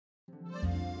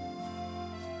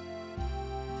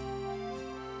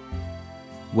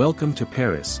Welcome to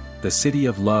Paris, the city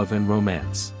of love and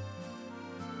romance.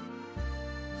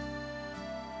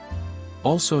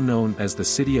 Also known as the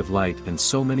City of Light and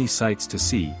so many sights to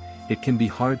see, it can be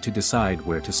hard to decide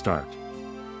where to start.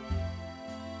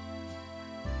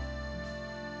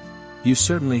 You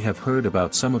certainly have heard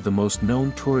about some of the most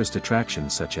known tourist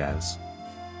attractions such as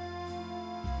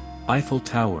Eiffel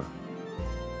Tower,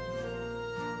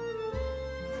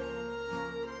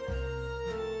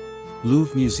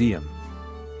 Louvre Museum,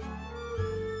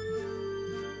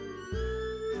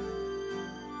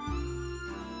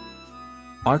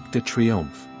 Arc de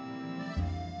Triomphe,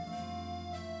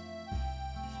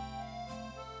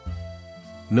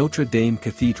 Notre Dame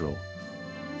Cathedral,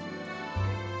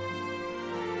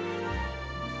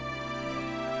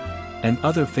 and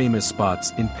other famous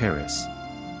spots in Paris.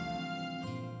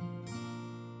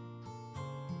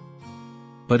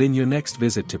 But in your next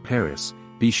visit to Paris,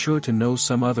 be sure to know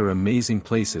some other amazing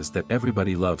places that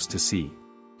everybody loves to see.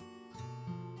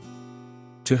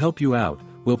 To help you out,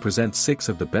 we'll present 6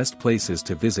 of the best places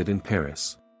to visit in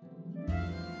Paris.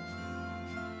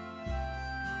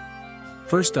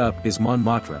 First up is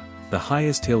Montmartre, the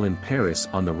highest hill in Paris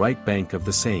on the right bank of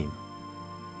the Seine.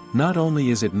 Not only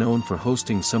is it known for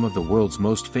hosting some of the world's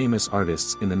most famous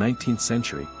artists in the 19th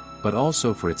century, but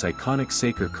also for its iconic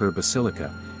Sacre Coeur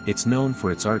Basilica. It's known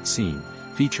for its art scene,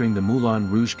 featuring the Moulin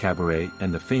Rouge cabaret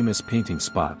and the famous painting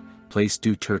spot, Place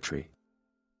du Tertre.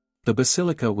 The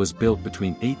basilica was built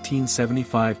between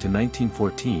 1875 to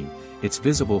 1914, it's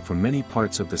visible from many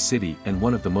parts of the city and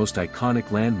one of the most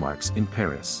iconic landmarks in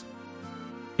Paris.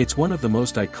 It's one of the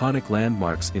most iconic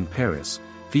landmarks in Paris,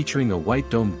 featuring a white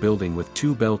domed building with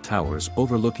 2 bell towers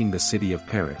overlooking the city of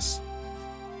Paris.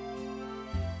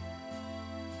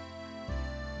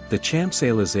 The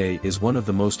Champs-Élysées is one of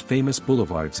the most famous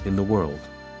boulevards in the world.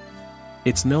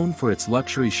 It's known for its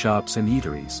luxury shops and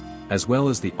eateries, as well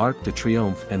as the Arc de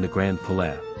Triomphe and the Grand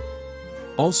Palais.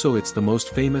 Also, it's the most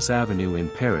famous avenue in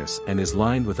Paris and is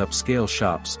lined with upscale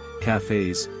shops,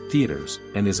 cafes, theaters,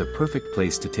 and is a perfect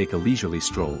place to take a leisurely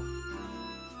stroll.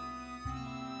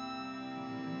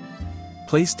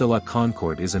 Place de la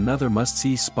Concorde is another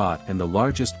must-see spot and the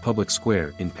largest public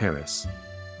square in Paris.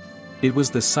 It was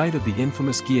the site of the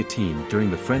infamous guillotine during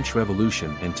the French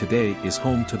Revolution and today is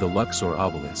home to the Luxor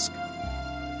obelisk.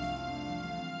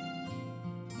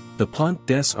 The Pont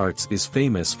des Arts is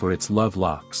famous for its love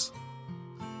locks.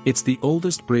 It's the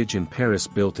oldest bridge in Paris,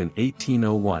 built in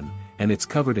 1801, and it's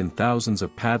covered in thousands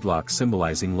of padlocks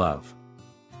symbolizing love.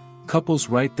 Couples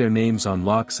write their names on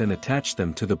locks and attach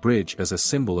them to the bridge as a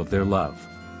symbol of their love.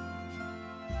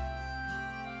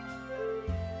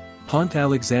 Pont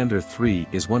Alexandre III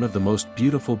is one of the most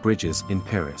beautiful bridges in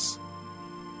Paris.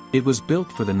 It was built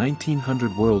for the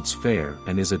 1900 World's Fair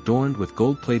and is adorned with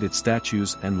gold-plated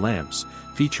statues and lamps,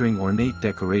 featuring ornate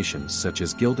decorations such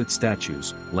as gilded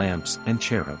statues, lamps, and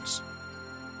cherubs.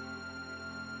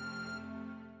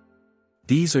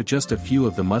 These are just a few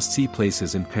of the must-see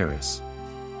places in Paris.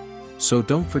 So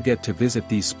don't forget to visit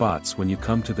these spots when you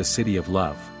come to the City of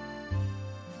Love.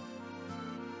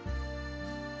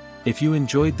 If you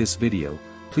enjoyed this video,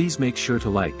 please make sure to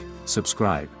like,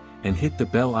 subscribe, and hit the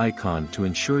bell icon to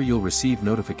ensure you'll receive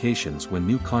notifications when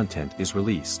new content is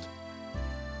released.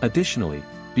 Additionally,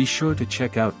 be sure to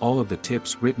check out all of the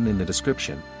tips written in the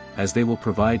description, as they will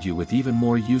provide you with even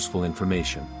more useful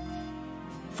information.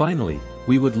 Finally,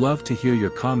 we would love to hear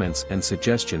your comments and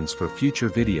suggestions for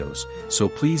future videos, so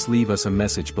please leave us a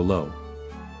message below.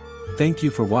 Thank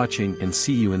you for watching and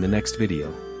see you in the next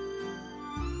video.